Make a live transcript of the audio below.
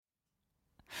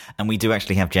And we do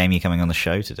actually have Jamie coming on the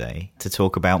show today to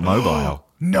talk about mobile.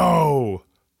 No.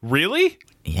 Really?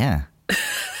 Yeah.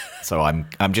 So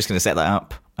I'm just going to set that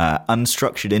up.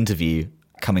 Unstructured interview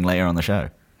coming later on the show.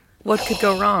 What could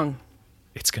go wrong?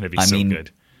 It's going to be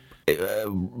good.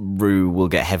 Rue will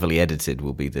get heavily edited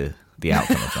will be the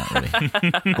outcome of that,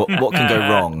 really. What can go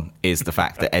wrong is the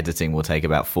fact that editing will take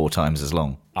about 4 times as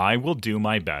long. I will do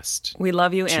my best. We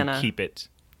love you, to Anna. Keep it.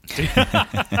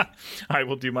 I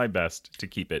will do my best to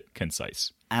keep it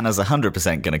concise. Anna's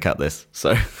 100% going to cut this,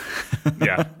 so...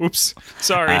 Yeah. Oops.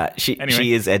 Sorry. Anyway.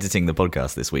 She is editing the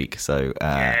podcast this week, so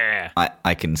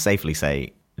I can safely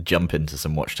say jump into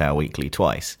some Watchtower Weekly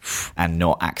twice and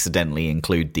not accidentally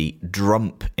include the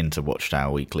drump into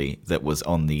Watchtower Weekly that was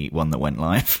on the one that went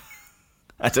live.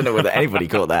 I don't know whether anybody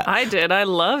caught that. I did. I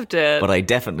loved it. But I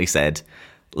definitely said,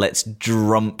 let's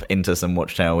drump into some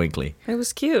Watchtower Weekly. It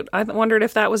was cute. I wondered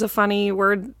if that was a funny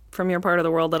word from your part of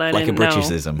the world that I didn't know. Like a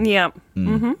Britishism. Yeah.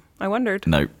 Mm-hmm. I wondered.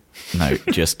 No,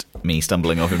 just me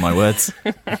stumbling off in my words.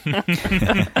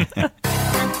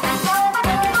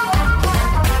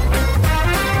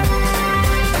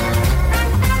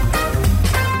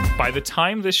 By the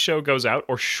time this show goes out,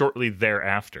 or shortly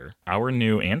thereafter, our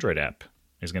new Android app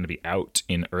is going to be out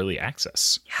in early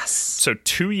access. Yes. So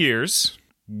 2 years,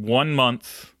 1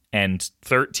 month, and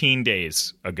 13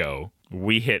 days ago,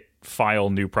 we hit file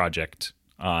new project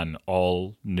on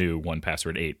all new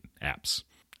 1Password 8 apps.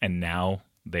 And now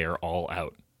they are all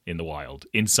out in the wild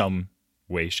in some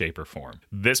way, shape, or form.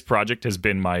 This project has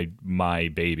been my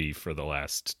baby for the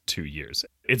last 2 years.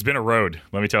 It's been a road,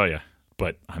 let me tell you.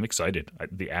 But I'm excited.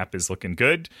 The app is looking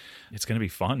good. It's going to be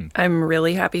fun. I'm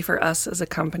really happy for us as a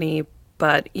company,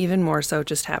 but even more so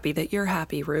just happy that you're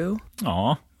happy, Rue.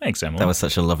 Aw, thanks, Emily. That was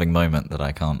such a loving moment that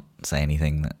I can't say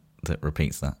anything that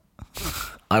repeats that.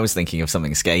 I was thinking of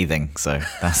something scathing, so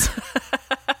that's...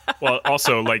 Well,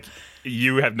 also, like,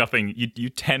 you have nothing... You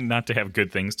tend not to have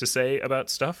good things to say about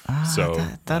stuff, so...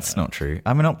 That's not true.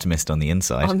 I'm an optimist on the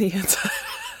inside. On the inside.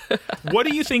 What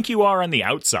do you think you are on the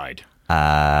outside?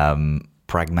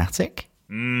 Pragmatic?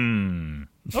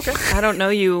 Okay. I don't know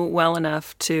you well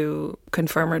enough to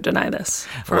confirm or deny this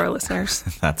for our listeners.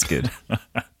 That's good.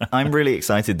 I'm really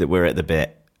excited that we're at the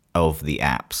bit of the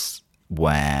apps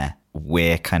where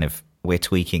we're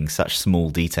tweaking such small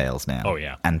details now. Oh,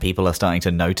 yeah. And people are starting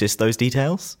to notice those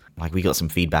details. Like, we got some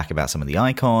feedback about some of the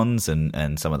icons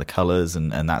and some of the colors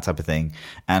and that type of thing.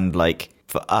 And, like,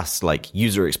 for us, like,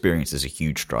 user experience is a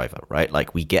huge driver, right?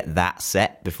 Like, we get that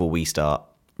set before we start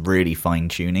really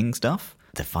fine-tuning stuff.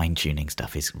 The fine-tuning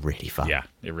stuff is really fun. Yeah,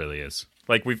 it really is.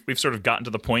 Like, we've sort of gotten to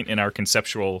the point in our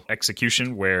conceptual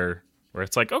execution where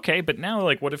it's like, okay, but now,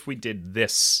 like, what if we did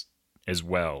this as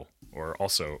well? Or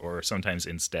also, or sometimes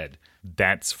instead.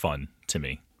 That's fun to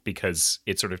me because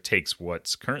it sort of takes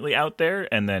what's currently out there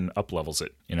and then up-levels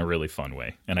it in a really fun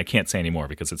way. And I can't say any more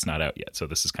because it's not out yet, so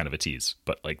this is kind of a tease.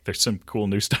 But, like, there's some cool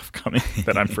new stuff coming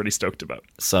that I'm pretty stoked about.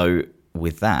 So,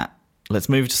 with that, let's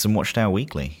move to some Watchtower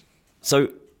Weekly. So,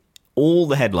 all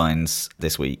the headlines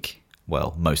this week,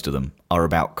 well, most of them, are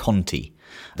about Conti,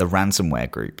 the ransomware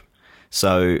group.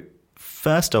 So,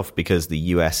 first off, because the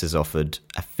US has offered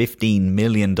a $15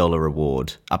 million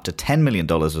reward, up to $10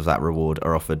 million of that reward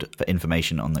are offered for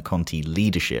information on the Conti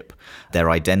leadership,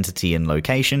 their identity and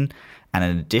location, and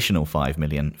an additional $5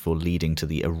 million for leading to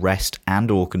the arrest and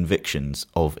or convictions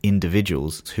of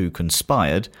individuals who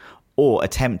conspired or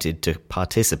attempted to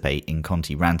participate in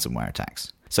Conti ransomware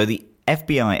attacks. So the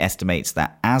FBI estimates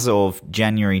that as of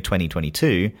January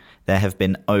 2022, there have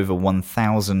been over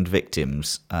 1,000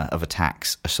 victims of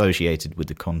attacks associated with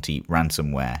the Conti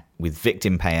ransomware, with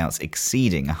victim payouts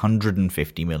exceeding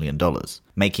 $150 million,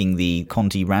 making the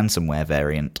Conti ransomware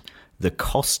variant the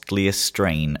costliest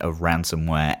strain of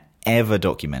ransomware ever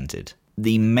documented.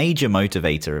 The major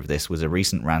motivator of this was a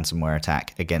recent ransomware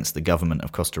attack against the government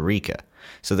of Costa Rica.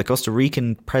 So the Costa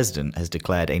Rican president has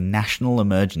declared a national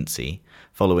emergency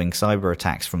following cyber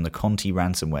attacks from the Conti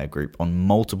ransomware group on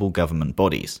multiple government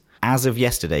bodies. As of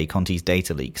yesterday, Conti's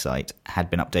data leak site had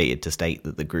been updated to state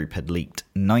that the group had leaked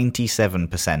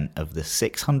 97% of the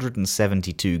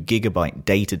 672 gigabyte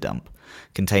data dump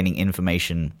containing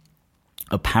information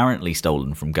apparently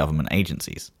stolen from government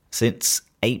agencies. Since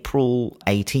April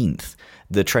 18th,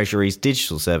 the Treasury's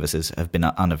digital services have been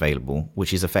unavailable,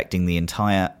 which is affecting the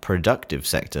entire productive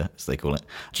sector, as they call it,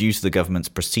 due to the government's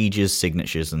procedures,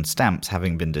 signatures, and stamps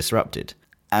having been disrupted.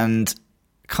 And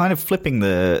kind of flipping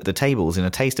the tables in a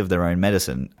taste of their own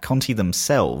medicine, Conti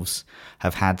themselves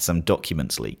have had some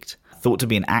documents leaked, thought to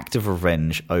be an act of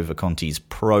revenge over Conti's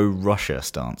pro-Russia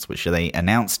stance, which they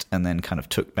announced and then kind of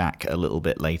took back a little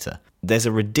bit later. There's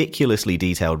a ridiculously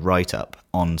detailed write-up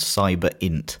on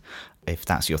CyberInt, if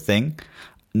that's your thing.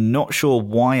 Not sure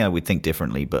why I would think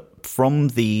differently, but from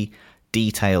the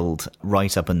detailed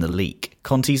write-up and the leak,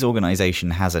 Conti's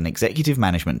organization has an executive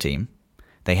management team,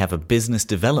 they have a business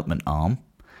development arm,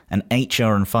 and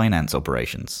HR and finance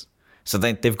operations. So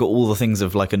they've got all the things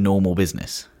of like a normal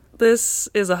business. This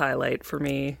is a highlight for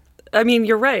me. I mean,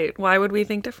 you're right. Why would we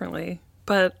think differently?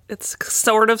 But it's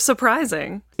sort of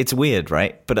surprising. It's weird,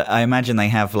 right? But I imagine they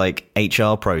have like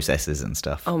HR processes and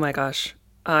stuff. Oh my gosh.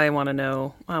 I want to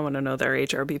know their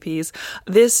HRBPs.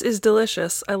 This is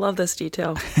delicious. I love this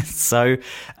detail. So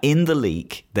in the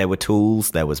leak, there were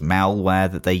tools, there was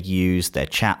malware that they used, their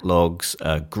chat logs,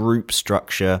 group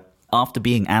structure. After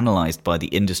being analysed by the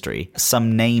industry,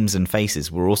 some names and faces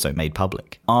were also made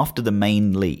public. After the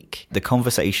main leak, the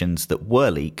conversations that were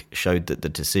leaked showed that the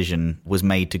decision was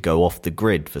made to go off the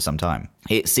grid for some time.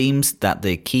 It seems that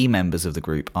the key members of the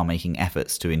group are making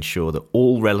efforts to ensure that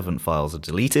all relevant files are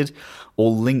deleted,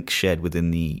 all links shared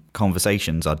within the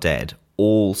conversations are dead,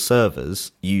 all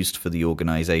servers used for the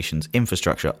organisation's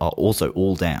infrastructure are also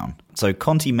all down. So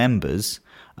Conti members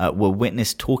were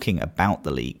witnessed talking about the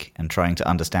leak and trying to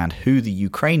understand who the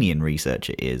Ukrainian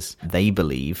researcher is, they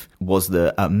believe, was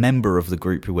a member of the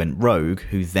group who went rogue,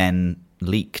 who then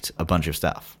leaked a bunch of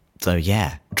stuff. So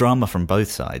yeah, drama from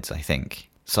both sides, I think.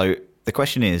 So the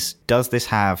question is, does this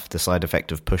have the side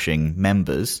effect of pushing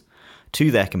members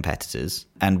to their competitors,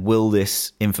 and will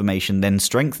this information then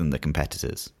strengthen the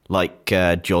competitors, like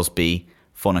Josby,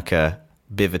 Fonica,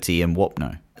 Bivity, and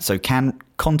Wapno? So can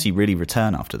Conti really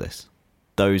return after this?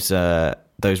 Those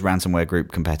ransomware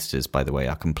group competitors, by the way,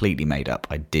 are completely made up.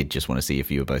 I did just want to see if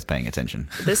you were both paying attention.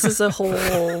 This is a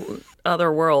whole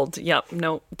other world. Yep,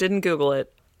 no, didn't Google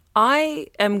it. I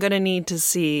am going to need to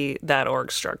see that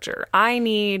org structure. I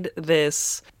need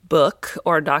this book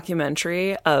or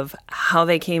documentary of how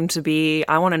they came to be.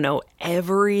 I want to know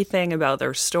everything about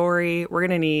their story. We're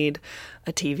going to need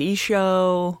a TV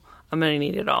show. I'm going to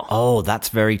need it all. Oh, that's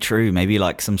very true. Maybe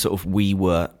like some sort of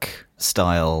WeWork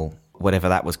style, whatever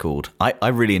that was called. I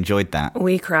really enjoyed that.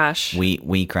 WeCrash.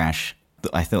 We Crash.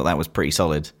 I thought that was pretty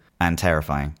solid and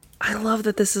terrifying. I love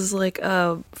that this is like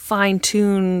a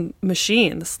fine-tuned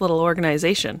machine, this little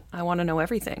organization. I want to know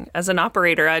everything. As an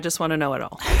operator, I just want to know it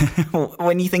all.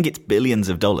 When you think it's billions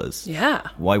of dollars, yeah,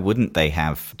 why wouldn't they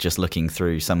have, just looking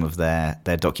through some of their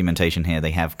documentation here, they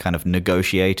have kind of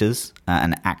negotiators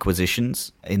and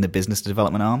acquisitions in the business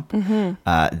development arm.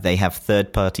 Mm-hmm. They have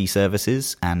third-party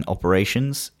services and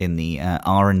operations in the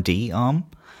R&D arm.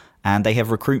 And they have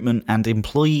recruitment and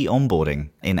employee onboarding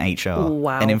in HR.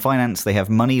 Wow. And in finance, they have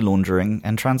money laundering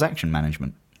and transaction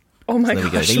management. Oh my gosh. There we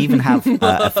go. They even have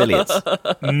affiliates.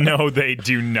 No, they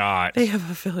do not. They have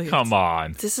affiliates. Come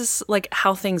on. This is like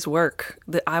how things work.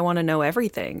 I want to know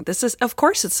everything. This is, of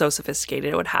course, it's so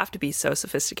sophisticated. It would have to be so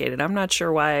sophisticated. I'm not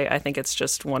sure why I think it's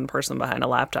just one person behind a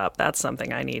laptop. That's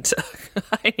something I need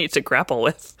to grapple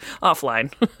with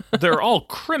offline. They're all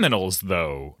criminals,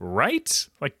 though, right?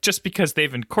 Like, just because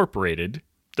they've incorporated,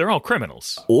 they're all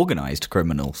criminals. Organized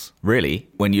criminals, really.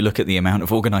 When you look at the amount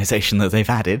of organization that they've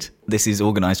added, this is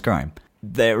organized crime.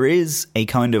 There is a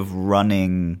kind of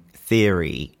running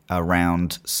theory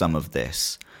around some of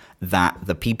this, that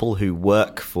the people who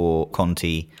work for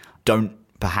Conti don't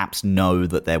perhaps know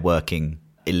that they're working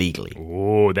illegally.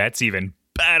 Oh, that's even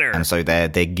better. And so they're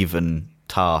given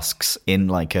tasks in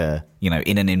like in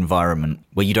an environment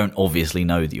where you don't obviously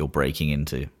know that you're breaking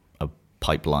into a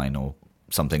pipeline or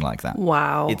something like that.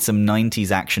 Wow. It's some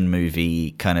 90s action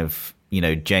movie kind of,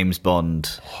 James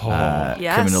Bond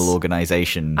Yes. criminal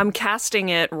organization. I'm casting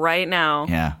it right now.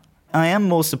 Yeah. I am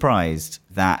more surprised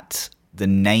that the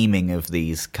naming of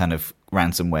these kind of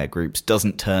ransomware groups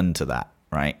doesn't turn to that,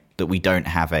 right? That we don't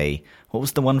have what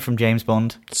was the one from James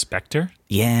Bond? Spectre?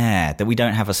 Yeah, that we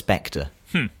don't have a Spectre.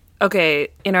 Okay,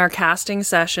 in our casting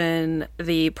session,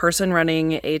 the person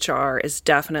running HR is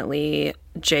definitely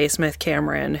J. Smith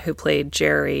Cameron, who played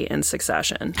Jerry in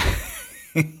Succession.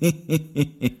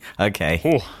 Okay.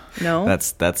 Oh. No?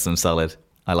 That's some solid.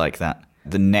 I like that.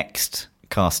 The next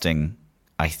casting,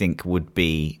 I think, would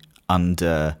be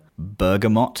under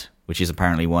Bergamot, which is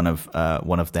apparently one of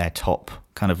their top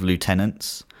kind of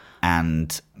lieutenants,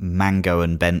 and Mango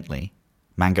and Bentley.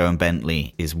 Mango and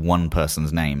Bentley is one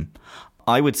person's name.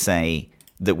 I would say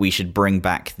that we should bring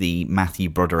back the Matthew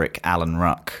Broderick, Alan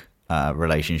Ruck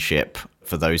relationship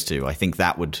for those two. I think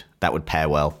that would pair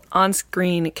well.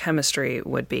 On-screen chemistry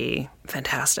would be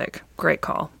fantastic. Great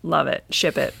call. Love it.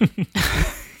 Ship it.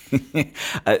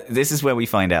 This is where we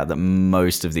find out that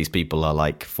most of these people are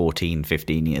like 14,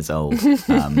 15 years old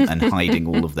and hiding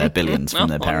all of their billions from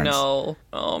their parents. Oh,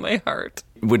 no. Oh, my heart.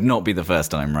 Would not be the first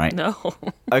time, right? No.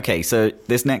 Okay, so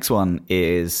this next one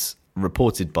is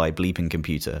reported by Bleeping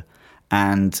Computer,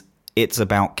 and it's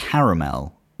about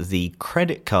Caramel, the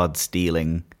credit card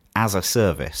stealing as a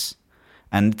service.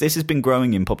 And this has been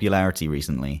growing in popularity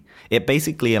recently. It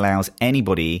basically allows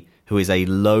anybody who is a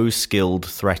low-skilled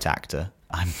threat actor,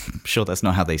 I'm sure that's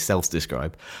not how they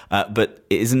self-describe, but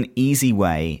it is an easy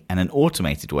way and an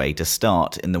automated way to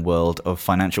start in the world of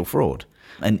financial fraud.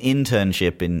 An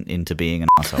internship into being an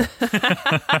asshole.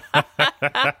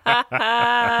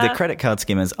 The credit card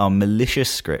skimmers are malicious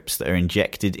scripts that are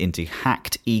injected into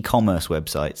hacked e-commerce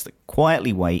websites that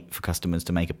quietly wait for customers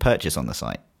to make a purchase on the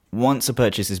site. Once a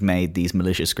purchase is made, these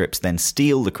malicious scripts then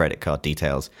steal the credit card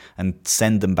details and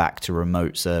send them back to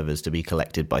remote servers to be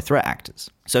collected by threat actors.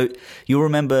 So you'll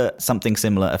remember something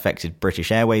similar affected British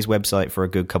Airways website for a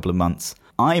good couple of months.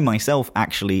 I myself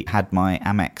actually had my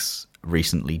Amex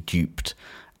recently duped,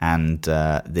 and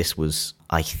this was,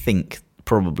 I think,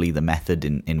 probably the method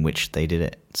in which they did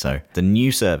it. So the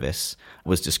new service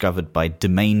was discovered by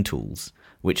Domain Tools,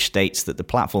 which states that the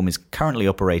platform is currently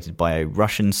operated by a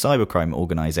Russian cybercrime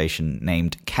organization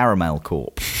named Caramel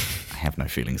Corp. I have no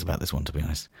feelings about this one, to be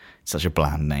honest. It's such a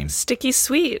bland name. Sticky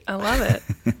sweet. I love it.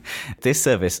 This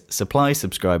service supplies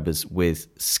subscribers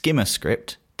with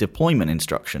SkimmerScript, deployment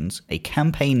instructions, a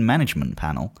campaign management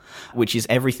panel, which is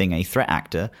everything a threat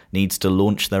actor needs to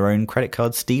launch their own credit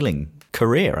card stealing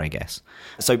career, I guess.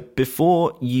 So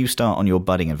before you start on your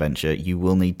budding adventure, you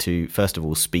will need to, first of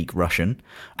all, speak Russian,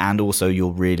 and also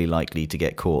you're really likely to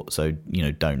get caught, so,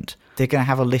 don't. They're going to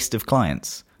have a list of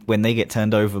clients. When they get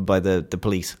turned over by the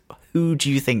police, who do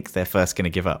you think they're first going to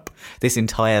give up? This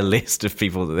entire list of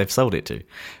people that they've sold it to.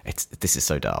 This is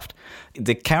so daft.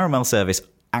 The Caramel service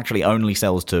actually only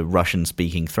sells to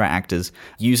Russian-speaking threat actors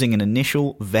using an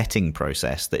initial vetting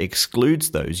process that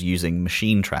excludes those using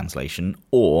machine translation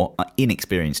or are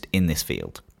inexperienced in this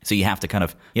field. So you have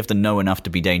to know enough to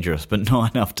be dangerous, but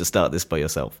not enough to start this by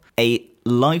yourself. A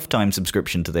lifetime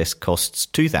subscription to this costs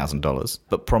 $2,000,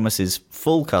 but promises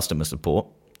full customer support,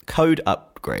 code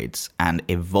upgrades, and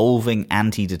evolving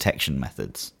anti-detection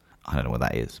methods. I don't know what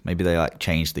that is. Maybe they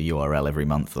change the URL every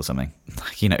month or something.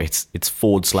 It's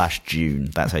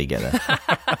 /June. That's how you get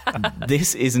there.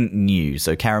 This isn't new.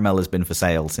 So Caramel has been for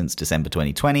sale since December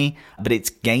 2020, but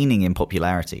it's gaining in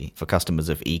popularity for customers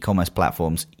of e-commerce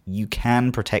platforms. You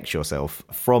can protect yourself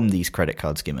from these credit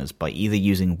card skimmers by either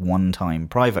using one-time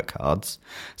private cards,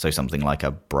 so something like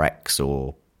a Brex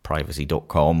or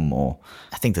privacy.com, or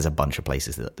I think there's a bunch of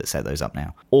places that set those up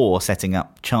now, or setting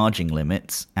up charging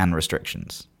limits and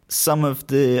restrictions. Some of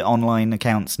the online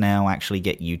accounts now actually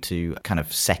get you to kind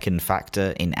of second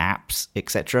factor in apps,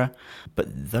 etc. But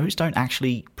those don't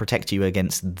actually protect you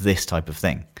against this type of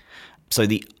thing. So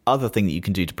the other thing that you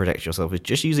can do to protect yourself is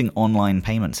just using online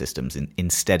payment systems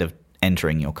instead of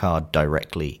entering your card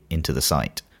directly into the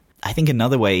site. I think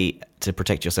another way to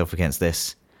protect yourself against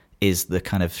this is the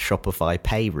kind of Shopify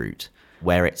Pay route,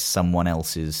 where it's someone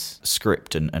else's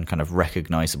script and kind of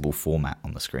recognizable format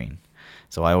on the screen.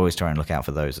 So I always try and look out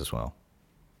for those as well.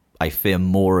 I fear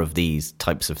more of these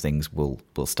types of things will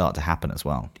start to happen as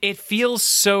well. It feels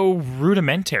so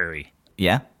rudimentary.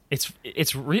 Yeah?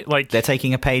 They're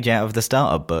taking a page out of the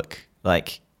startup book,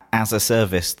 as a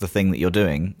service, the thing that you're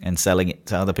doing, and selling it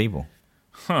to other people.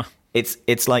 Huh.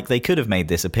 It's like they could have made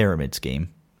this a pyramid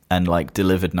scheme and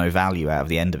delivered no value out of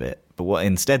the end of it. But what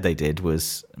instead they did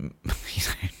was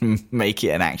make it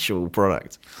an actual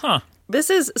product. Huh.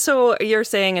 So you're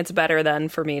saying it's better then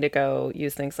for me to go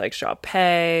use things like Shop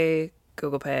Pay,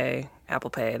 Google Pay, Apple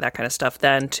Pay, that kind of stuff,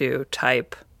 than to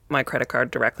type my credit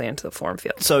card directly into the form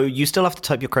field. So you still have to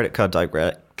type your credit card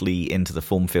directly into the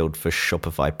form field for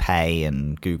Shopify Pay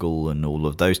and Google and all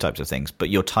of those types of things, but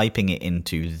you're typing it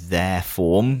into their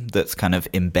form that's kind of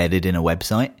embedded in a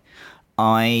website.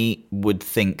 I would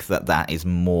think that is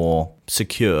more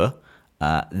secure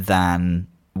than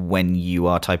when you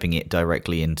are typing it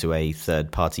directly into a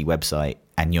third-party website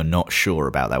and you're not sure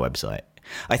about that website.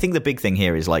 I think the big thing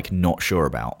here is not sure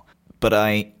about. But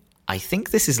I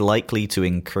think this is likely to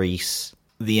increase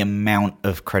the amount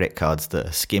of credit cards that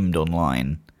are skimmed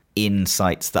online in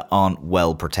sites that aren't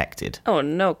well protected. Oh,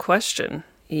 no question.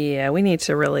 Yeah, we need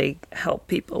to really help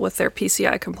people with their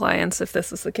PCI compliance if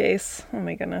this is the case. Oh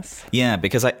my goodness. Yeah,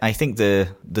 because I think the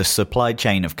supply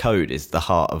chain of code is the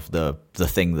heart of the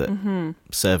thing that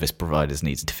service providers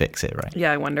need to fix it, right?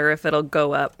 Yeah, I wonder if it'll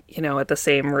go up, at the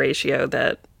same ratio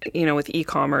that with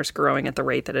e-commerce growing at the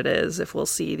rate that it is, if we'll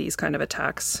see these kind of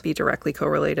attacks be directly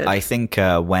correlated. I think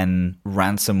when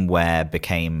ransomware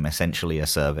became essentially a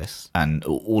service and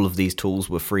all of these tools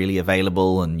were freely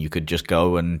available and you could just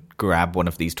go and grab one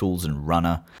of these tools and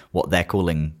run what they're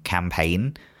calling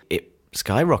campaign, it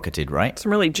skyrocketed, right?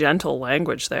 Some really gentle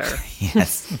language there.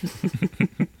 Yes.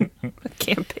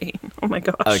 Campaign. Oh my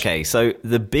gosh. Okay, so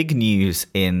the big news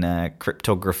in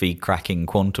cryptography cracking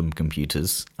quantum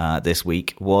computers this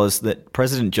week was that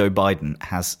President Joe Biden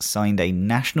has signed a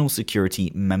national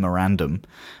security memorandum,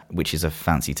 which is a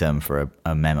fancy term for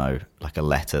a memo, like a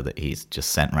letter that he's just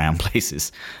sent around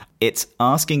places. It's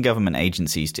asking government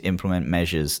agencies to implement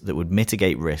measures that would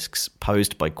mitigate risks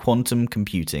posed by quantum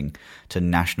computing to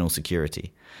national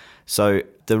security. So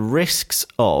the risks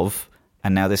of,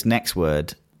 and now this next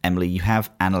word, Emily, you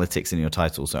have analytics in your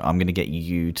title, so I'm going to get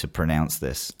you to pronounce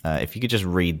this. If you could just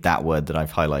read that word that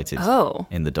I've highlighted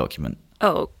in the document.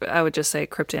 Oh, I would just say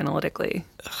cryptanalytically.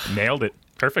 Nailed it.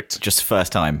 Perfect. Just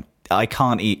first time. I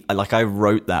can't I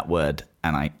wrote that word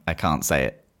and I can't say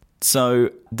it.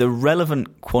 So the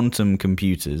relevant quantum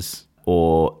computers,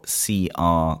 or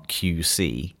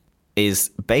CRQC, is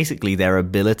basically their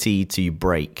ability to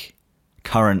break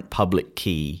current public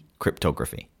key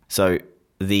cryptography. So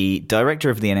the director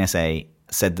of the NSA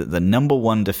said that the number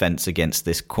one defense against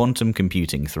this quantum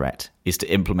computing threat is to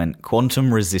implement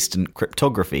quantum-resistant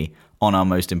cryptography on our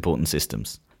most important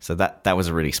systems. So that was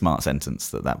a really smart sentence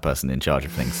that person in charge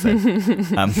of things said.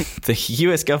 The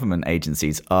US government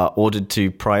agencies are ordered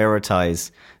to prioritize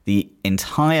the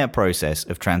entire process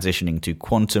of transitioning to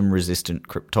quantum-resistant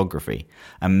cryptography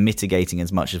and mitigating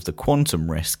as much of the quantum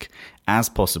risk as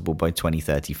possible by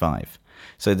 2035.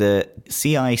 So the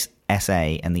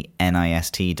CISA and the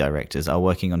NIST directors are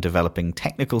working on developing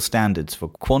technical standards for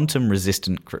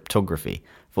quantum-resistant cryptography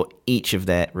for each of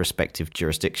their respective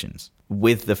jurisdictions,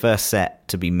 with the first set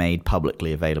to be made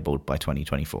publicly available by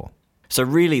 2024. So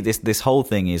really, this whole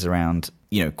thing is around,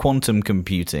 quantum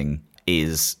computing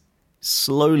is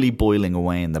slowly boiling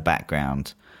away in the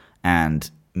background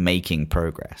and making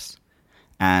progress.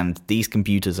 And these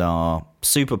computers are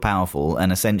super powerful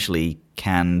and essentially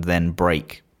can then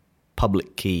break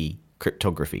public key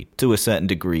cryptography to a certain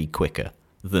degree quicker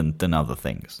than other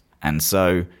things. And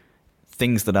so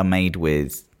things that are made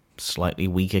with slightly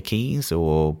weaker keys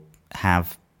or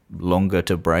have longer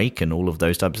to break and all of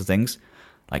those types of things,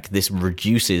 like this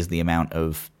reduces the amount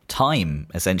of time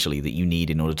essentially that you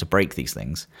need in order to break these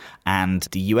things. And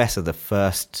the US are the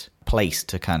first place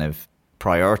to kind of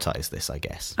prioritize this, I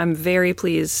guess. I'm very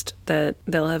pleased that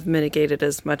they'll have mitigated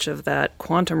as much of that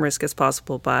quantum risk as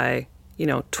possible by,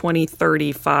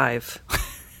 2035.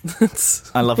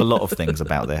 I love a lot of things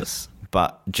about this,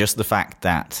 but just the fact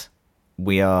that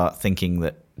we are thinking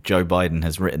that Joe Biden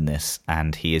has written this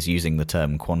and he is using the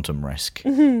term quantum risk.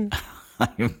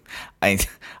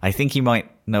 I think he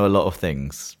might know a lot of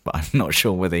things, but I'm not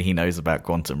sure whether he knows about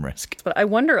quantum risk. But I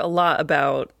wonder a lot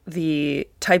about the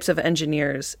types of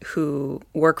engineers who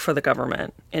work for the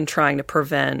government in trying to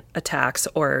prevent attacks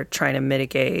or trying to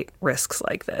mitigate risks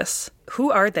like this. Who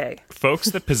are they? Folks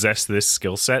that possess this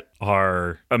skill set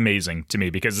are amazing to me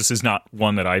because this is not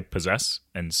one that I possess.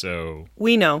 And so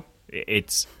we know.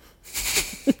 It's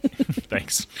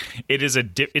thanks.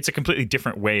 It's a completely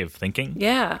different way of thinking.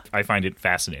 Yeah. I find it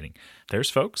fascinating. There's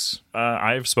folks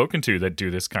I've spoken to that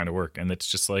do this kind of work, and it's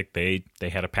just like they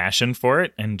had a passion for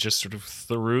it and just sort of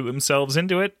threw themselves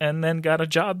into it and then got a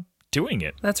job doing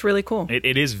it. That's really cool.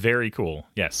 It is very cool.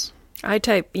 Yes. I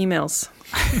type emails.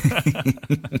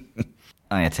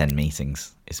 I attend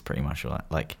meetings. It's pretty much all that.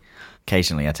 Like,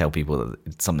 occasionally I tell people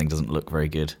that something doesn't look very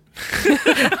good.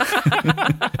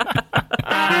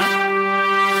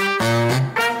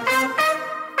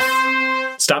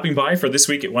 Stopping by for This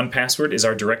Week at 1Password is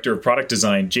our Director of Product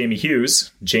Design, Jamie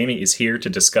Hughes. Jamie is here to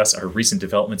discuss our recent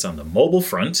developments on the mobile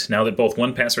front, now that both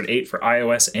 1Password 8 for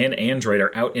iOS and Android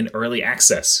are out in early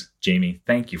access. Jamie,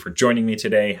 thank you for joining me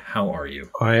today. How are you?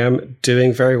 I am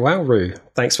doing very well, Rue.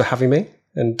 Thanks for having me.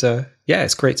 And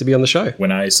it's great to be on the show.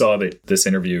 When I saw that this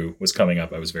interview was coming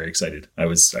up, I was very excited. I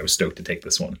was stoked to take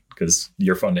this one because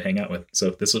you're fun to hang out with. So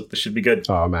this should be good.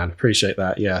 Oh, man. Appreciate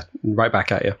that. Yeah. Right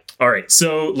back at you. All right.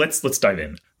 So let's dive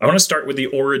in. I want to start with the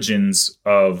origins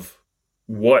of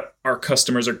what our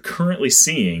customers are currently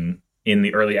seeing in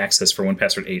the early access for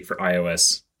 1Password 8 for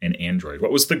iOS and Android.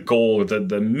 What was the goal or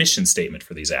the mission statement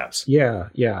for these apps? Yeah.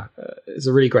 It's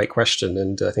a really great question.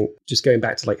 And I think just going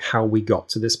back to like how we got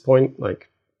to this point, like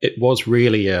it was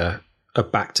really a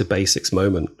back to basics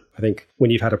moment. I think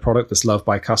when you've had a product that's loved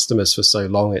by customers for so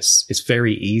long, it's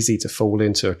very easy to fall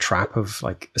into a trap of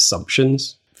like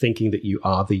assumptions. thinking that you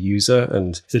are the user,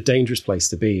 and it's a dangerous place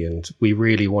to be. And we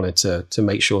really wanted to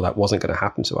make sure that wasn't going to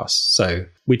happen to us. So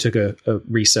we took a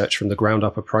research from the ground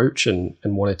up approach and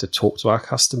wanted to talk to our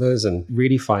customers and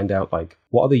really find out like,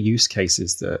 what are the use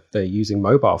cases that they're using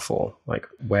mobile for? Like,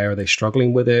 where are they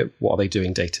struggling with it? What are they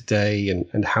doing day to day?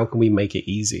 And how can we make it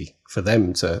easy for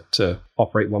them to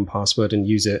operate 1Password and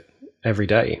use it every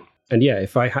day? And yeah,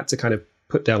 if I had to kind of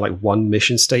put down like one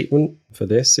mission statement for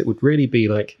this, it would really be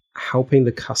like helping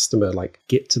the customer like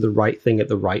get to the right thing at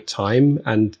the right time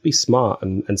and be smart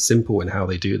and simple in how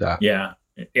they do that. Yeah,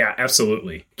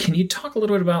 absolutely. Can you talk a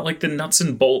little bit about like the nuts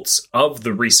and bolts of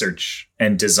the research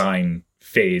and design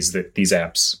phase that these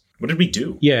apps, what did we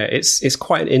do? Yeah, it's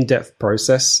quite an in-depth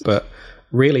process, but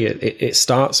really it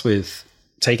starts with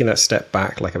taking that step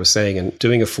back, like I was saying, and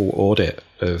doing a full audit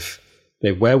of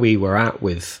where we were at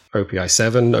with OPI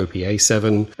 7, OPA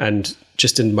 7, and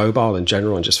just in mobile in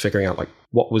general, and just figuring out like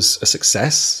what was a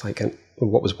success, like and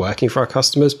what was working for our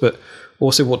customers, but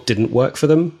also what didn't work for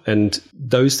them. And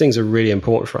those things are really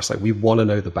important for us. Like we want to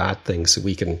know the bad things so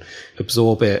we can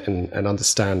absorb it and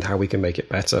understand how we can make it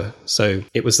better. So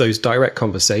it was those direct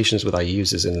conversations with our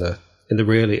users in the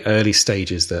really early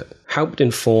stages that helped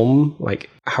inform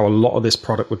like how a lot of this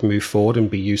product would move forward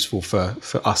and be useful for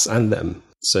us and them.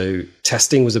 So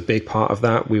testing was a big part of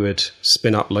that. We would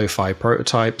spin up lo-fi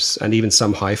prototypes and even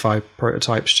some hi-fi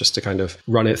prototypes just to kind of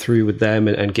run it through with them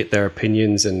and get their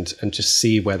opinions and just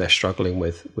see where they're struggling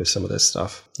with some of this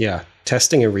stuff. Yeah,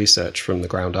 testing and research from the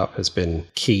ground up has been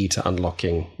key to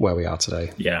unlocking where we are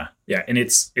today. Yeah. And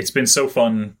it's been so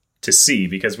fun to see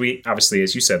because we obviously,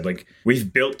 as you said, like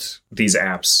we've built these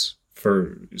apps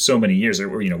for so many years, or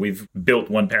we've built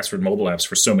 1Password mobile apps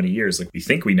for so many years. Like we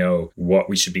think we know what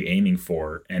we should be aiming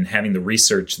for, and having the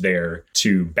research there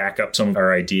to back up some of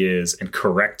our ideas and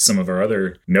correct some of our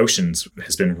other notions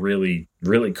has been really,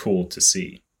 really cool to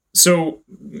see. So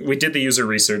we did the user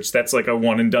research. That's like a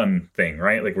one and done thing,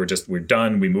 right? Like we're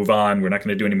done. We move on. We're not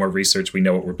going to do any more research. We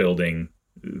know what we're building.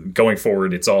 Going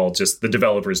forward, it's all just the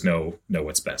developers know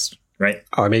what's best, right?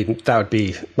 I mean, that would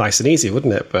be nice and easy,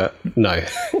 wouldn't it? But no,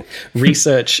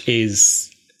 research is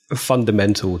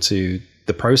fundamental to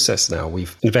the process now.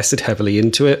 We've invested heavily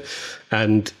into it,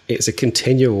 and it's a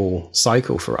continual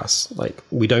cycle for us. Like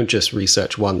we don't just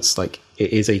research once, like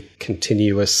it is a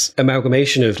continuous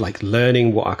amalgamation of like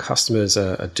learning what our customers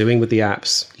are doing with the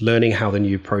apps, learning how the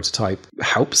new prototype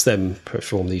helps them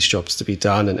perform these jobs to be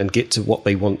done and get to what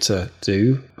they want to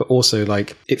do. But also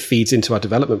like it feeds into our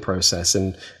development process.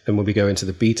 And when we go into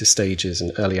the beta stages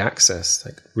and early access,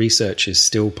 like research is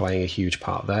still playing a huge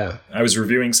part there. I was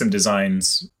reviewing some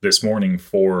designs this morning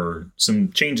for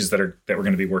some changes that we're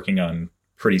going to be working on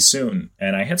pretty soon.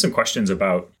 And I had some questions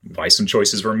about why some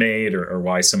choices were made or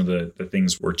why some of the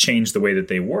things were changed the way that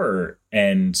they were.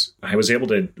 And I was able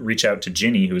to reach out to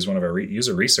Ginny, who is one of our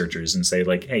user researchers, and say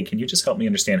like, hey, can you just help me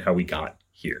understand how we got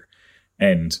here?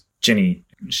 And Ginny,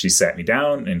 she sat me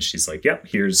down and she's like, yep,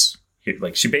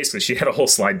 like she had a whole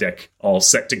slide deck all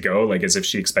set to go, like as if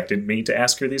she expected me to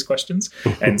ask her these questions.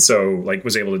 And so like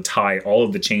was able to tie all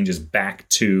of the changes back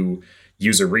to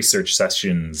user research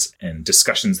sessions and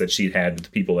discussions that she'd had with the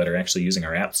people that are actually using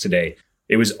our apps today.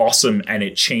 It was awesome, and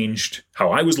it changed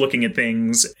how I was looking at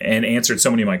things and answered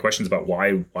so many of my questions about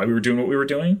why we were doing what we were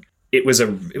doing. It was a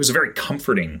very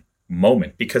comforting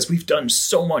moment because we've done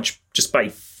so much just by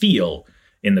feel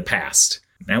in the past.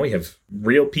 Now we have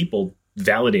real people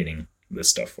validating this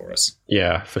stuff for us.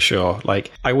 Yeah, for sure.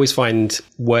 Like I always find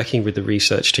working with the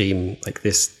research team like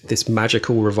this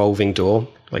magical revolving door.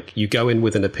 Like you go in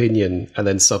with an opinion and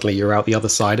then suddenly you're out the other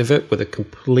side of it with a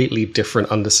completely different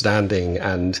understanding,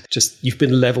 and just you've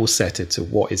been level setted to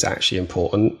what is actually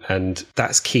important. And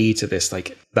that's key to this.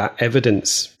 Like that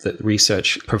evidence that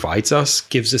research provides us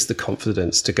gives us the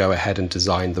confidence to go ahead and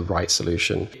design the right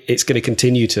solution. It's going to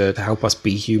continue to help us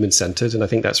be human centered. And I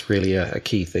think that's really a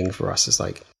key thing for us, is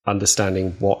like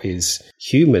understanding what is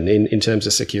human in terms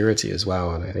of security as well.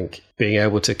 And I think being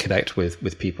able to connect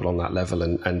with people on that level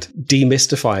and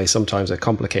demystify sometimes a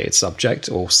complicated subject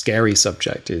or scary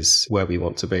subject is where we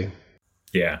want to be.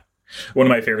 Yeah. One of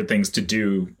my favorite things to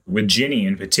do with Ginny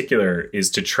in particular is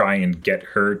to try and get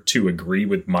her to agree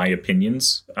with my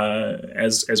opinions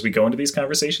as we go into these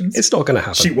conversations. It's not going to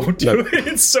happen. She won't do it.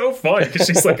 It's so fun because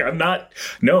she's like, Rue, I'm not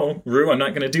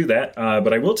going to do that.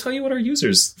 But I will tell you what our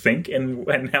users think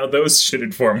and how those should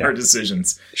inform our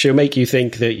decisions. She'll make you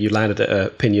think that you landed at an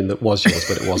opinion that was yours,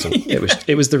 but it wasn't. Yeah.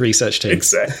 It was the research team.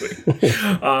 Exactly.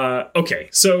 Okay,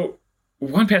 so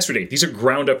 1Password 8, these are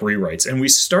ground up rewrites, and we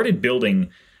started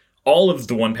building all of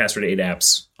the 1Password 8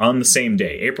 apps on the same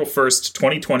day. April 1st,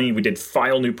 2020, we did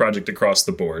file new project across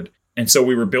the board. And so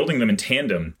we were building them in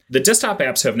tandem. The desktop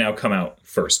apps have now come out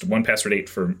first. 1Password 8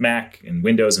 for Mac and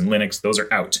Windows and Linux, those are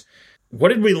out. What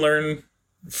did we learn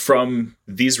from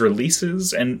these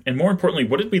releases? And more importantly,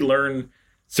 what did we learn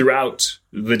throughout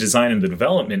the design and the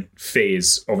development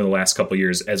phase over the last couple of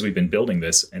years as we've been building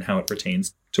this, and how it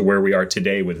pertains to where we are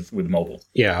today with mobile?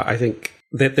 Yeah, I think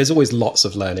there's always lots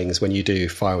of learnings when you do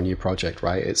file a new project,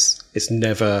 right? It's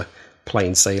never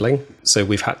plain sailing. So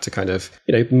we've had to kind of,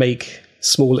 make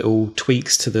small little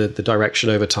tweaks to the direction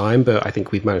over time, but I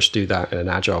think we've managed to do that in an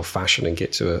agile fashion and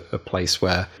get to a place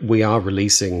where we are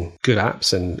releasing good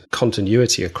apps and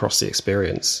continuity across the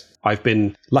experience. I've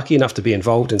been lucky enough to be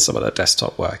involved in some of that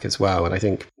desktop work as well. And I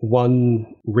think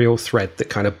one real thread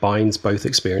that kind of binds both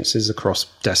experiences across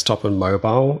desktop and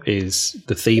mobile is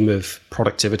the theme of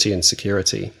productivity and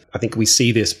security. I think we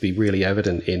see this be really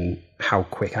evident in how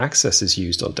quick access is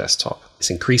used on desktop. It's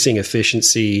increasing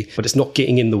efficiency, but it's not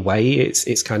getting in the way.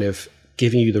 It's kind of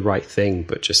giving you the right thing,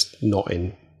 but just not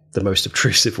in the most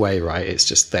obtrusive way, right? It's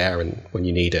just there and when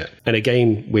you need it. And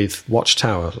again, with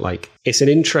Watchtower, it's an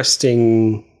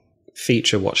interesting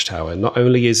feature, Watchtower. Not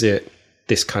only is it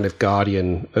this kind of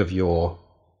guardian of your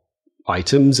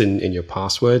items in your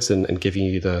passwords and giving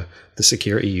you the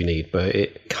security you need, but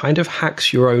it kind of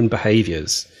hacks your own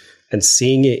behaviors. And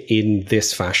seeing it in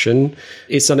this fashion,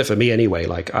 it's done it for me anyway.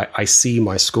 I see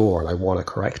my score and I want to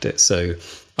correct it. So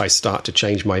I start to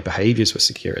change my behaviors with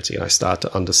security and I start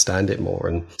to understand it more.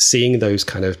 And seeing those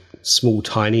kind of small,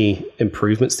 tiny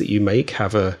improvements that you make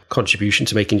have a contribution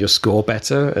to making your score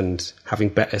better and having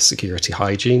better security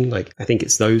hygiene. I think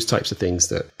it's those types of things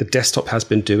that the desktop has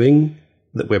been doing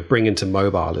that we're bringing to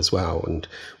mobile as well. And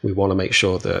we want to make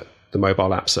sure that the mobile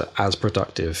apps are as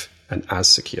productive and as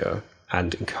secure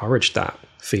and encourage that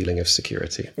feeling of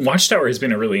security. Watchtower has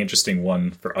been a really interesting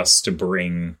one for us to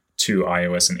bring to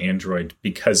iOS and Android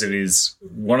because it is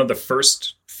one of the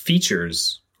first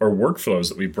features or workflows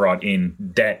that we brought in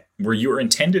that where you are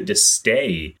intended to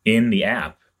stay in the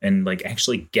app and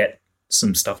actually get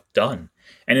some stuff done.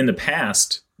 And in the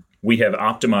past, we have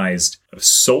optimized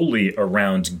solely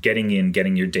around getting in,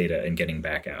 getting your data, and getting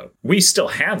back out. We still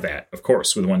have that, of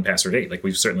course, with 1Password 8.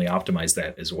 We've certainly optimized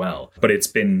that as well. But it's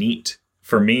been neat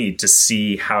for me to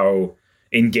see how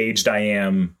engaged I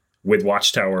am with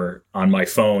Watchtower on my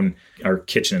phone. Our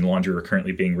kitchen and laundry are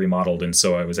currently being remodeled. And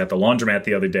so I was at the laundromat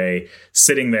the other day,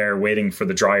 sitting there waiting for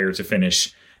the dryer to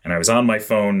finish. And I was on my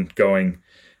phone going,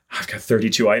 I've got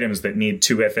 32 items that need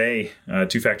 2FA,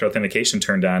 two-factor authentication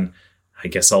turned on. I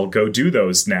guess I'll go do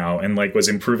those now. And was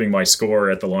improving my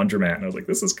score at the laundromat. And I was like,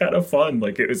 this is kind of fun.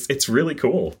 It's really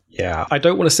cool. Yeah. I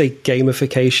don't want to say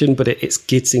gamification, but it's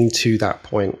getting to that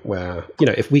point where,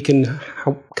 if we can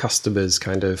help customers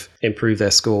kind of improve their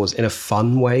scores in a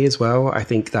fun way as well, I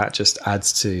think that just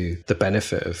adds to the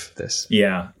benefit of this.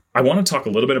 Yeah. I want to talk a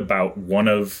little bit about one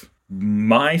of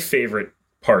my favorite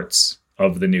parts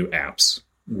of the new apps,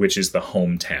 which is the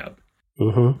Home tab.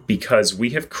 Mm-hmm. Because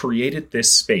we have created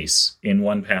this space in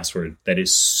 1Password that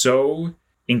is so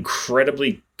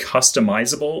incredibly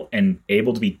customizable and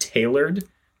able to be tailored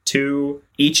to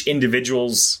each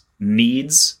individual's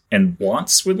needs and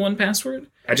wants with 1Password.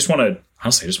 I just want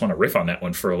to riff on that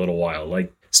one for a little while.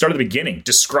 Start at the beginning,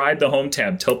 describe the Home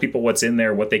tab, tell people what's in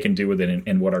there, what they can do with it,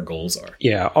 and what our goals are.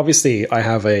 Yeah, obviously I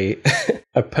have a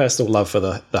personal love for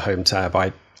the Home tab.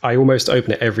 I almost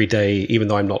open it every day, even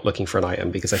though I'm not looking for an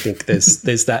item, because I think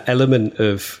there's that element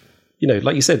of,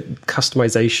 like you said,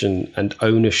 customization and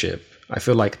ownership. I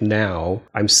feel like now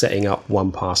I'm setting up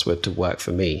 1Password to work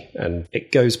for me. And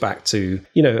it goes back to,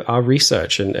 our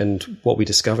research and what we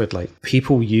discovered,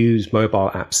 people use mobile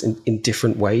apps in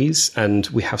different ways. And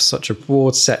we have such a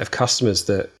broad set of customers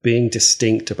that being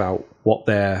distinct about what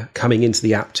they're coming into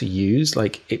the app to use,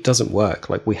 it doesn't work.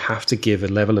 We have to give a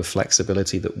level of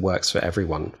flexibility that works for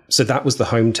everyone. So that was the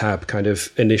Home tab kind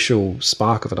of initial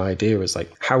spark of an idea, is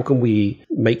how can we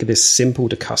make this simple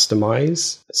to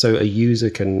customize so a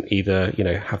user can either,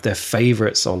 have their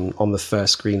favorites on the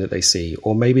first screen that they see,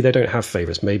 or maybe they don't have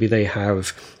favorites. Maybe they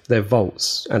have their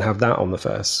vaults and have that on the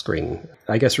first screen.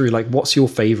 I guess really what's your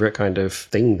favorite kind of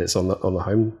thing that's on the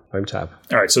home tab?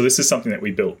 All right, so this is something that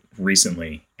we built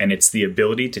recently, and it's the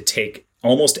ability to take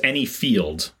almost any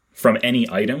field from any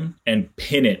item and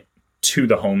pin it to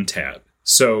the Home tab.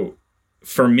 So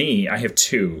for me, I have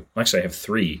two. Actually, I have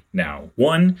three now.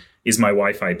 One is my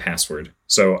Wi-Fi password.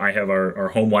 So I have our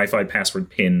home Wi-Fi password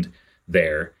pinned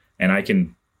there, and I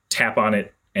can tap on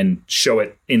it and show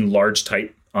it in large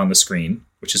type on the screen,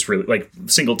 which is really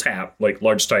single tap,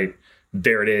 large type.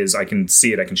 There it is. I can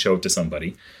see it. I can show it to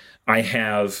somebody. I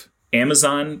have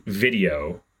Amazon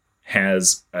Video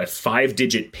has a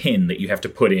 5-digit PIN that you have to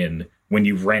put in when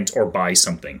you rent or buy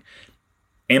something.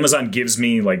 Amazon gives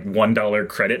me like $1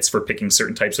 credits for picking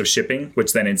certain types of shipping,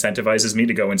 which then incentivizes me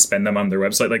to go and spend them on their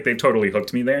website. Like they've totally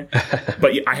hooked me there.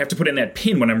 But I have to put in that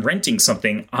pin when I'm renting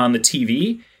something on the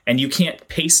TV, and you can't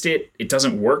paste it. It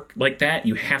doesn't work like that.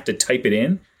 You have to type it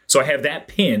in. So I have that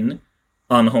pin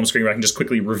on the home screen where I can just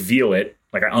quickly reveal it.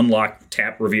 Like I unlock,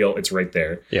 tap, reveal, it's right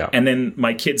there. Yeah. And then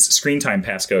my kids' screen time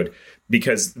passcode,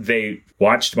 because they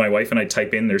watched my wife and I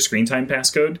type in their screen time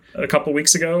passcode a couple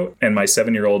weeks ago, and my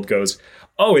 7-year-old goes,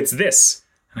 "Oh, it's this."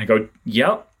 And I go,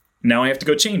 "Yep." Now I have to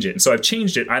go change it. And so I've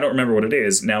changed it. I don't remember what it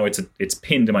is. Now it's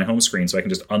pinned to my home screen, so I can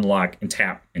just unlock and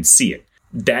tap and see it.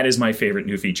 That is my favorite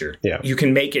new feature. Yeah. You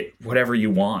can make it whatever you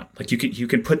want. Like you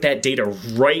can put that data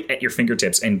right at your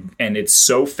fingertips, and it's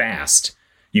so fast.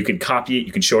 You can copy it,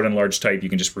 you can show it in large type, you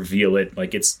can just reveal it.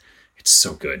 Like it's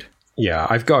so good. Yeah,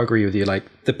 I've got to agree with you. Like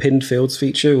the pinned fields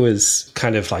feature was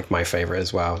kind of like my favorite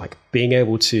as well. Like being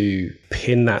able to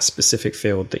pin that specific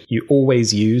field that you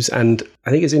always use. And I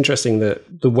think it's interesting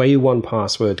that the way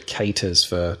 1Password caters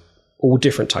for all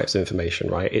different types of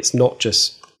information, right? It's not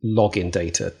just login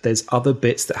data. There's other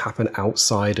bits that happen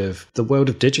outside of the world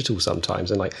of digital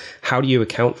sometimes. And like, how do you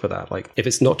account for that? Like if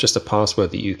it's not just a password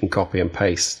that you can copy and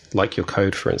paste, like your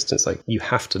code, for instance, like you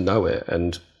have to know it,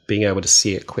 and being able to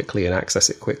see it quickly and access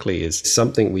it quickly is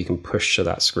something we can push to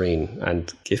that screen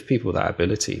and give people that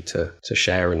ability to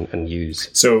share and use.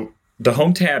 So the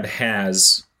Home tab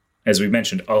has, as we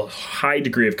mentioned, a high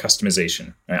degree of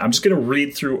customization. I'm just going to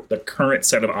read through the current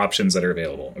set of options that are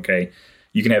available. Okay.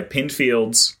 You can have pinned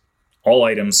fields, all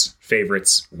items,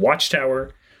 favorites,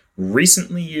 Watchtower,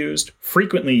 recently used,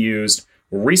 frequently used,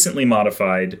 recently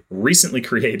modified, recently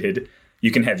created.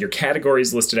 You can have your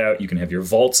categories listed out. You can have your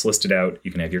vaults listed out.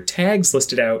 You can have your tags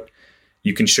listed out.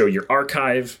 You can show your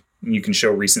archive. You can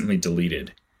show recently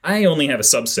deleted. I only have a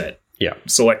subset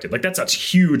selected. Like that's a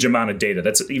huge amount of data.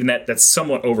 That's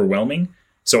somewhat overwhelming.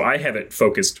 So I have it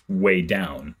focused way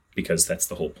down because that's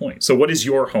the whole point. So what is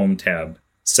your Home tab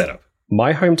setup?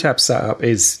 My Home tab setup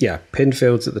is, pinned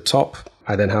fields at the top.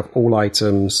 I then have all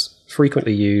items,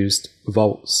 frequently used,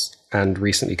 vaults, and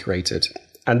recently created.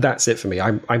 And that's it for me.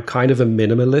 I'm kind of a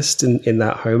minimalist in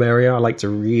that home area. I like to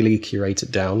really curate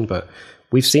it down. But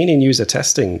we've seen in user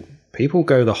testing, people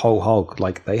go the whole hog.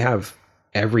 Like they have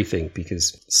everything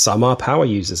because some are power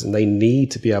users and they need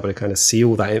to be able to kind of see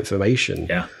all that information.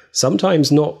 Yeah.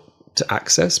 Sometimes not to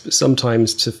access, but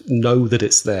sometimes to know that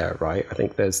it's there, right? I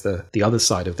think there's the other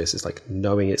side of this is like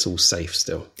knowing it's all safe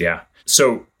still. Yeah.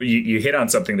 So you hit on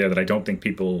something there that I don't think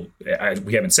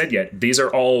we haven't said yet. These are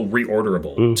all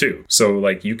reorderable too. So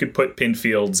like you could put pinned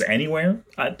fields anywhere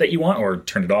that you want or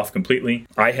turn it off completely.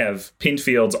 I have pinned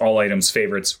fields, all items,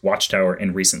 favorites, Watchtower,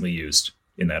 and recently used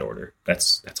in that order.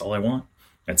 That's all I want.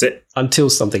 That's it. Until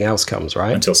something else comes,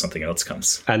 right? Until something else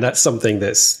comes. And that's something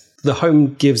the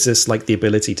Home gives us like the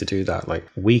ability to do that. Like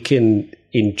we can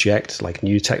inject like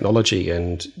new technology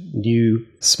and new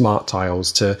smart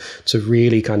tiles to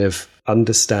really kind of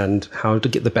understand how to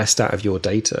get the best out of your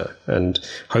data. And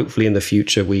hopefully in the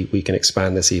future, we can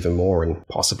expand this even more and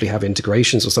possibly have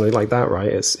integrations or something like that,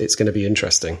 right? It's going to be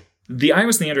interesting. The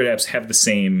iOS and the Android apps have the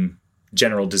same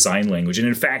general design language, and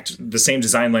in fact, the same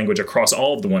design language across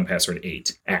all of the 1Password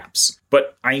 8 apps.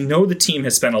 But I know the team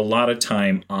has spent a lot of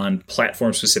time on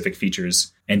platform-specific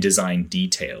features and design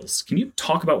details. Can you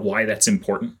talk about why that's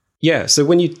important? Yeah, so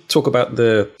when you talk about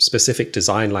the specific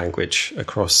design language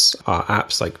across our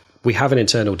apps, like we have an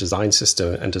internal design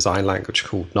system and design language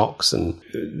called Knox, and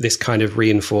this kind of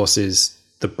reinforces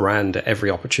the brand at every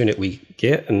opportunity we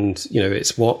get. And,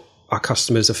 it's what our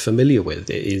customers are familiar with.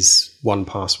 It is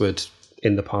 1Password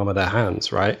in the palm of their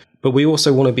hands, right? But we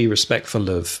also want to be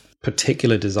respectful of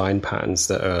particular design patterns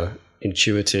that are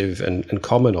intuitive and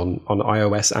common on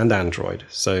iOS and Android.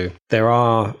 So there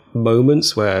are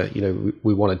moments where,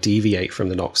 we want to deviate from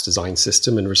the Knox design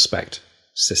system and respect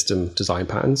system design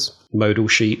patterns. Modal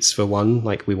sheets, for one,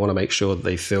 like we want to make sure that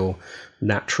they feel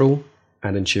natural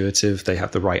and intuitive. They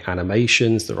have the right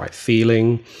animations, the right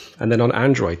feeling. And then on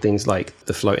Android, things like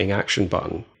the floating action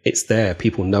button, it's there.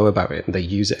 People know about it and they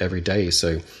use it every day.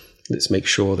 So let's make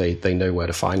sure they know where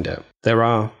to find it. There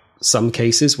are some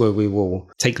cases where we will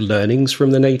take learnings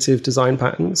from the native design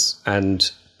patterns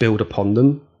and build upon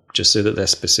them just so that they're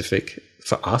specific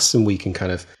for us and we can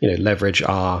kind of, leverage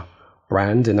our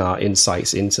brand and our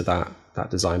insights into that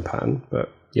design pattern.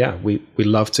 But yeah, we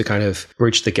love to kind of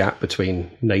bridge the gap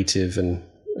between native and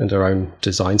our own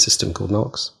design system called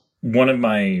Knox. One of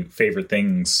my favorite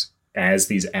things as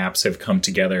these apps have come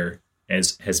together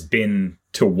has been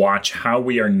to watch how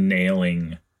we are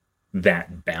nailing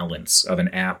that balance of an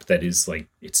app that is like,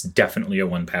 it's definitely a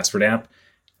 1Password app,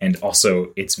 And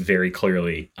also, it's very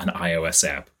clearly an iOS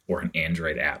app or an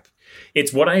Android app.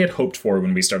 It's what I had hoped for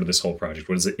when we started this whole project.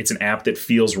 It's an app that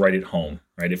feels right at home,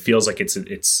 right? It feels like it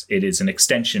is an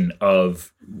extension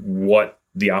of what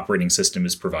the operating system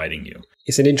is providing you.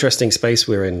 It's an interesting space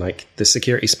we're in. Like, the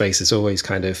security space is always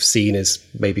kind of seen as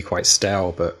maybe quite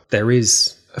stale, but there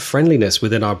is a friendliness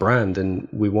within our brand, and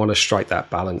we want to strike that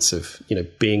balance of,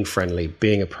 being friendly,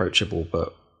 being approachable,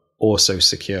 but also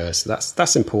secure. So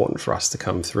that's important for us to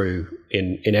come through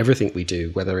in everything we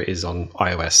do, whether it is on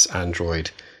iOS, Android,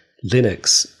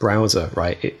 Linux, browser,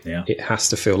 right? It has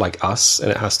to feel like us, and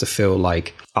it has to feel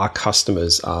like our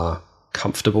customers are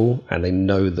comfortable and they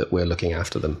know that we're looking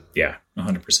after them. Yeah,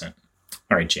 100%.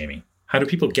 All right, Jamie, how do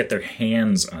people get their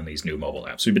hands on these new mobile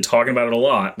apps? We've been talking about it a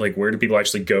lot. Like, where do people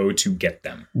actually go to get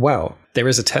them? Well, there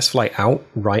is a test flight out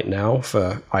right now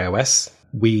for iOS.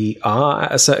 We are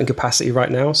at a certain capacity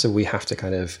right now, so we have to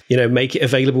kind of, make it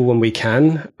available when we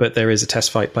can. But there is a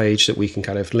test flight page that we can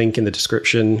kind of link in the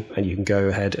description, and you can go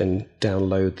ahead and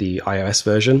download the iOS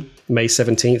version. May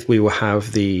 17th, we will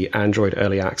have the Android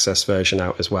early access version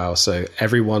out as well. So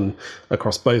everyone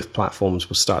across both platforms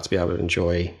will start to be able to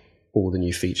enjoy all the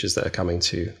new features that are coming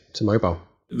to mobile.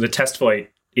 The test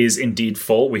flight is indeed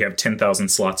full. We have 10,000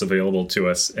 slots available to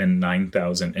us, and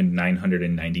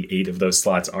 9,998 of those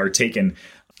slots are taken.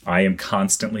 I am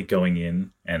constantly going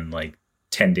in and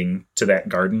tending to that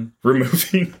garden,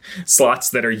 removing slots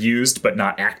that are used but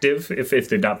not active if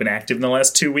they've not been active in the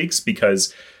last 2 weeks,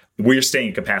 because we're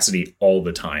staying at capacity all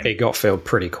the time. It got filled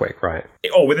pretty quick, right?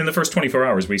 Oh, within the first 24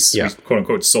 hours, we quote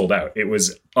unquote sold out. It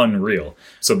was unreal.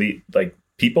 So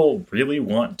people really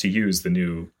want to use the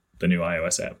new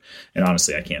iOS app. And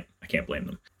honestly, I can't blame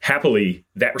them. Happily,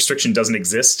 that restriction doesn't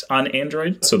exist on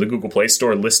Android. So the Google Play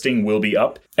Store listing will be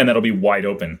up, and that'll be wide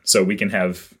open. So we can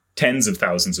have tens of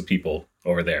thousands of people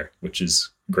over there, which is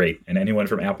great. And anyone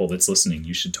from Apple that's listening,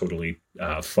 you should totally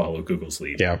follow Google's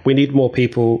lead. Yeah, we need more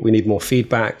people. We need more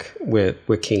feedback. We're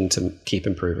keen to keep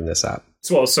improving this app.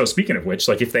 So speaking of which,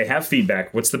 if they have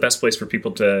feedback, what's the best place for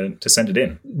people to send it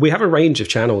in? We have a range of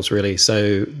channels, really.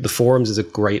 So the forums is a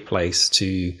great place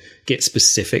to get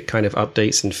specific kind of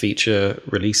updates and feature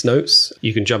release notes.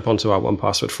 You can jump onto our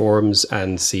 1Password forums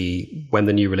and see when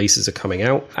the new releases are coming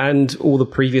out, and all the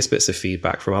previous bits of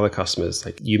feedback from other customers.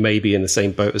 Like, you may be in the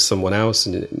same boat as someone else,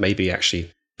 and it may be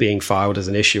actually being filed as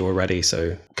an issue already,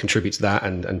 so contribute to that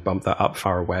and bump that up for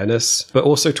our awareness. But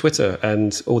also Twitter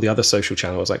and all the other social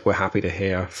channels. We're happy to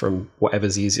hear from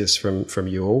whatever's easiest from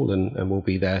you all, and we'll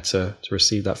be there to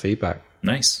receive that feedback.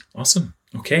 Nice. Awesome.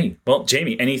 Okay. Well,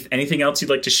 Jamie, anything else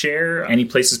you'd like to share? Any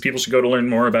places people should go to learn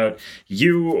more about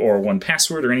you or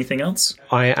 1Password or anything else?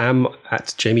 I am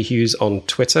at Jamie Hughes on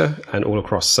Twitter and all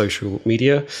across social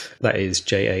media. That is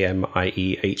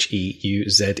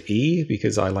JAMIEHEUZE,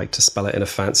 because I like to spell it in a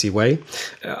fancy way.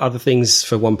 Other things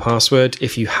for 1Password,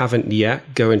 if you haven't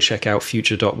yet, go and check out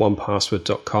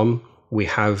future.1password.com. We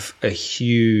have a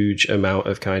huge amount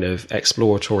of kind of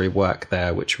exploratory work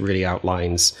there, which really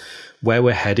outlines where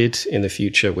we're headed in the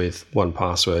future with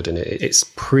 1Password, and it's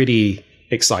pretty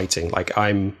exciting.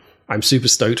 I'm super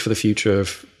stoked for the future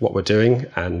of what we're doing,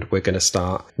 and we're going to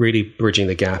start really bridging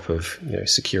the gap of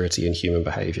security and human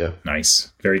behavior.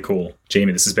 Nice, very cool,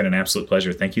 Jamie. This has been an absolute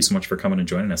pleasure. Thank you so much for coming and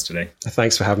joining us today.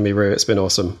 Thanks for having me, Rue. It's been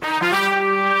awesome.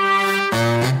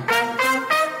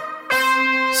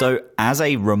 So, as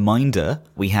a reminder,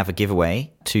 we have a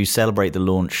giveaway to celebrate the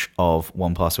launch of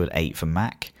 1Password 8 for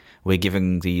Mac. We're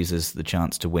giving the users the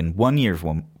chance to win 1 year of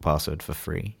 1Password for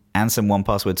free and some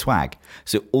 1Password swag.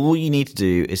 So all you need to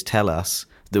do is tell us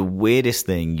the weirdest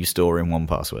thing you store in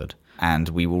 1Password, and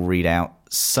we will read out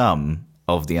some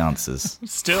of the answers.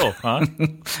 Still, huh?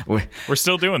 We're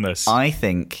still doing this. I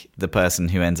think the person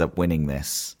who ends up winning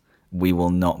this, we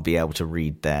will not be able to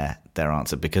read their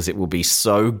answer, because it will be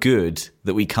so good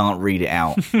that we can't read it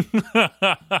out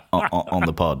on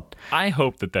the pod. I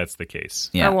hope that that's the case.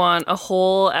 Yeah. I want a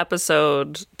whole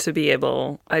episode to be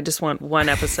able... I just want one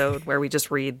episode where we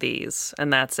just read these,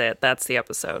 and that's it. That's the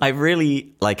episode. I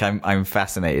really... I'm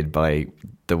fascinated by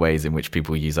the ways in which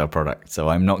people use our product, so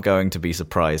I'm not going to be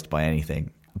surprised by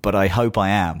anything. But I hope I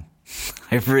am.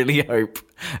 I really hope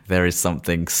there is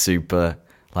something super...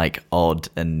 odd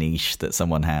and niche that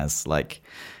someone has.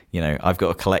 I've got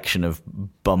a collection of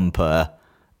bumper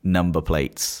number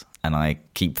plates, and I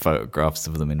keep photographs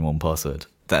of them in 1Password.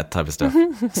 That type of stuff.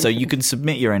 So you can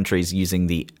submit your entries using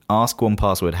the Ask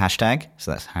 1Password hashtag.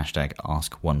 So that's hashtag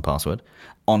Ask 1Password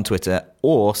on Twitter,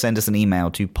 or send us an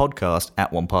email to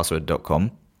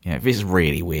podcast@1password.com. If it's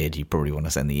really weird, you probably want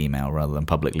to send the email rather than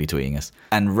publicly tweeting us,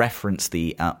 and reference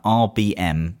the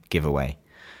RBM giveaway.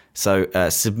 So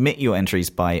submit your entries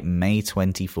by May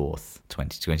 24th,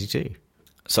 2022.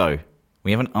 So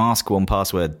we have an Ask One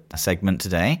Password segment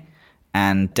today.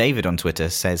 And David on Twitter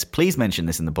says, please mention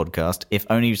this in the podcast, if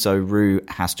only so Rue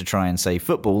has to try and say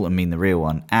football and mean the real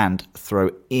one, and throw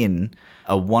in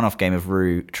a one-off game of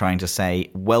Rue trying to say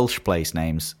Welsh place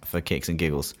names for kicks and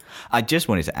giggles. I just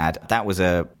wanted to add, that was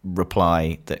a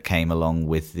reply that came along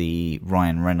with the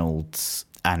Ryan Reynolds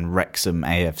and Wrexham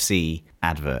AFC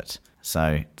advert.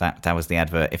 So that was the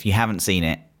advert. If you haven't seen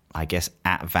it, I guess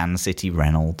at Van City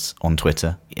Reynolds on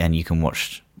Twitter, and you can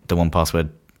watch the One Password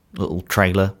little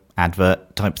trailer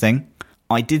advert type thing.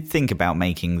 I did think about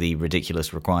making the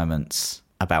ridiculous requirements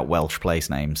about Welsh place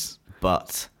names,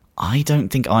 but I don't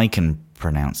think I can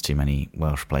pronounce too many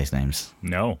Welsh place names.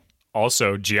 No.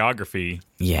 Also, geography.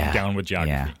 Yeah. Down with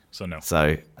geography. Yeah. So no.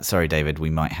 So, sorry, David,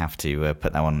 we might have to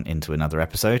put that one into another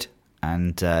episode.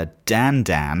 And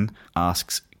Dan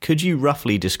asks, could you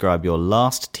roughly describe your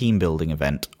last team building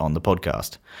event on the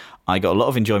podcast? I got a lot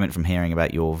of enjoyment from hearing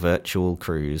about your virtual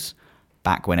cruise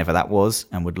back whenever that was,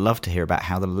 and would love to hear about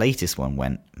how the latest one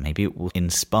went. Maybe it will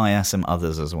inspire some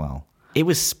others as well. It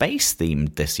was space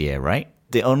themed this year, right?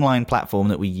 The online platform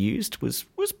that we used was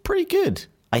pretty good.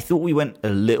 I thought we went a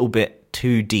little bit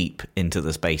too deep into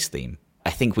the space theme.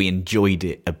 I think we enjoyed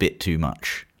it a bit too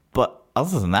much. But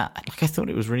other than that, I thought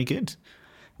it was really good.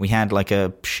 We had like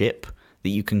a ship that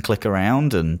you can click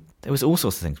around, and there was all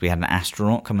sorts of things. We had an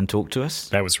astronaut come and talk to us.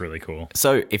 That was really cool.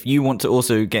 So if you want to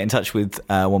also get in touch with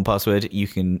 1Password, you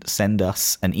can send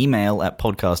us an email at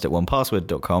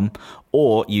podcast@onepassword.com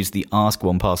or use the Ask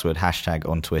 1Password hashtag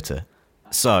on Twitter.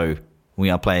 So we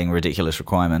are playing Ridiculous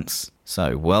Requirements.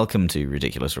 So welcome to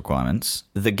Ridiculous Requirements,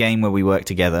 the game where we work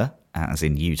together, as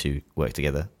in you two work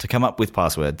together, to come up with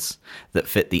passwords that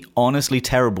fit the honestly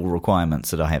terrible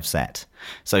requirements that I have set.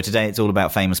 So today it's all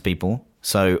about famous people.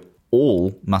 So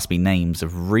all must be names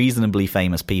of reasonably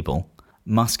famous people,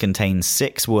 must contain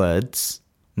 6 words,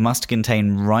 must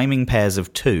contain rhyming pairs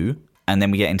of 2, and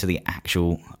then we get into the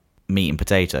actual meat and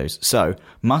potatoes. So,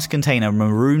 must contain a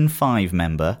Maroon 5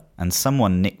 member and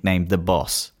someone nicknamed the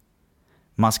Boss.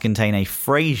 Must contain a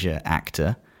Frasier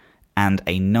actor and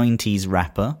a 90s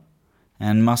rapper,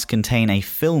 and must contain a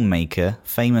filmmaker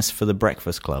famous for The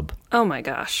Breakfast Club. Oh my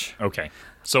gosh. Okay.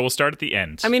 So we'll start at the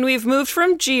end. I mean, we've moved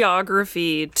from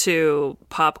geography to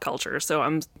pop culture, so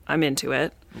I'm into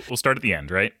it. We'll start at the end,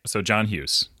 right? So John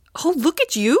Hughes, Oh, look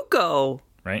at you go.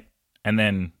 right? And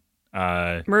then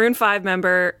Maroon 5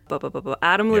 member,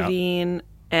 Adam Yeah. Levine,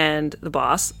 and the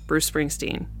Boss, Bruce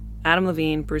Springsteen. Adam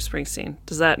Levine, Bruce Springsteen.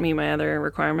 Does that meet my other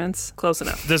requirements? Close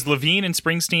enough. does Levine and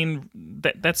Springsteen,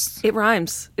 that's It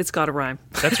rhymes. It's got to rhyme.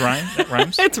 rhyme? That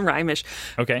rhymes? It's rhymish.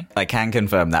 Okay. I can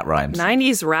confirm that rhymes.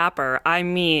 90s rapper. I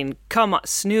mean, come on.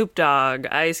 Snoop Dogg,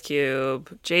 Ice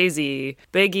Cube, Jay-Z,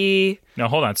 Biggie, Now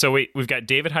hold on. So we've got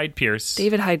David Hyde Pierce,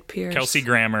 David Hyde Pierce. Kelsey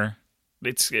Grammer.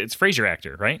 It's Frasier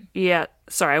actor, right? Yeah.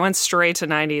 Sorry, I went straight to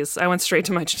 90s. I went straight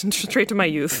to my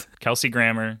youth. Kelsey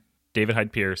Grammer, David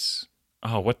Hyde Pierce.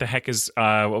 Oh, what the heck is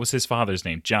what was his father's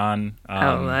name? John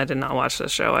I did not watch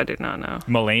this show. I do not know.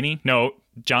 Mulaney? No.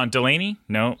 John Delaney?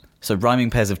 No. So rhyming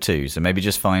pairs of 2. So maybe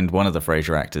just find one of the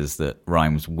Frasier actors that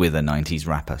rhymes with a 90s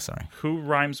rapper, sorry. Who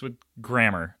rhymes with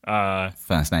Grammer?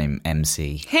 First name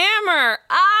MC. Hammer.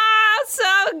 Ah,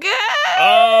 so good.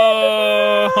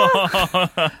 Oh.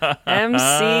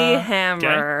 MC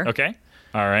Hammer. Okay.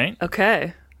 All right.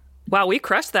 Okay. Wow, we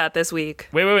crushed that this week.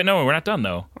 Wait. No, we're not done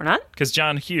though. We're not? Because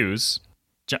John Hughes,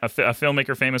 a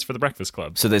filmmaker famous for The Breakfast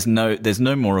Club. So there's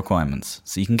no more requirements.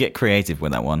 So you can get creative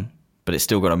with that one, but it's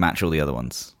still got to match all the other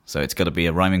ones. So it's got to be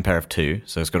a rhyming pair of 2.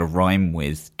 So it's got to rhyme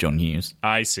with John Hughes.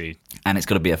 I see. And it's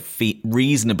got to be a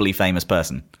reasonably famous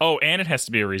person. Oh, and it has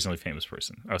to be a reasonably famous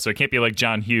person. Oh, so it can't be like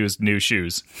John Hughes' new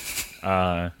shoes.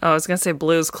 Oh, I was going to say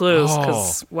Blue's Clues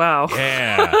because, wow.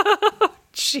 Yeah.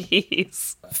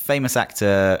 Jeez. Famous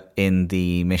actor in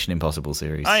the Mission Impossible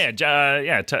series. Oh, yeah.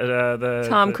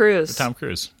 Tom Cruise. The Tom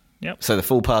Cruise. Yep. So the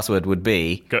full password would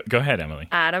be... Go ahead, Emily.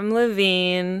 Adam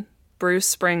Levine,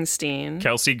 Bruce Springsteen,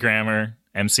 Kelsey Grammer,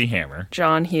 MC Hammer.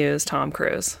 John Hughes, Tom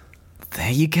Cruise.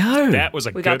 There you go. That was a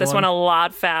We good got this one a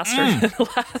lot faster than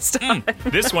last time.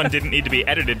 This one didn't need to be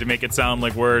edited to make it sound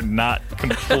like we're not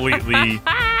completely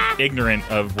ignorant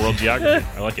of world geography.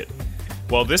 I like it.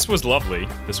 Well, this was lovely.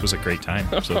 This was a great time.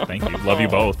 So thank you. Love you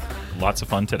both. Lots of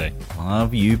fun today.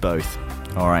 Love you both.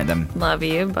 All right, then. Love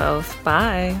you both.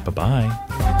 Bye.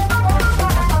 Bye-bye.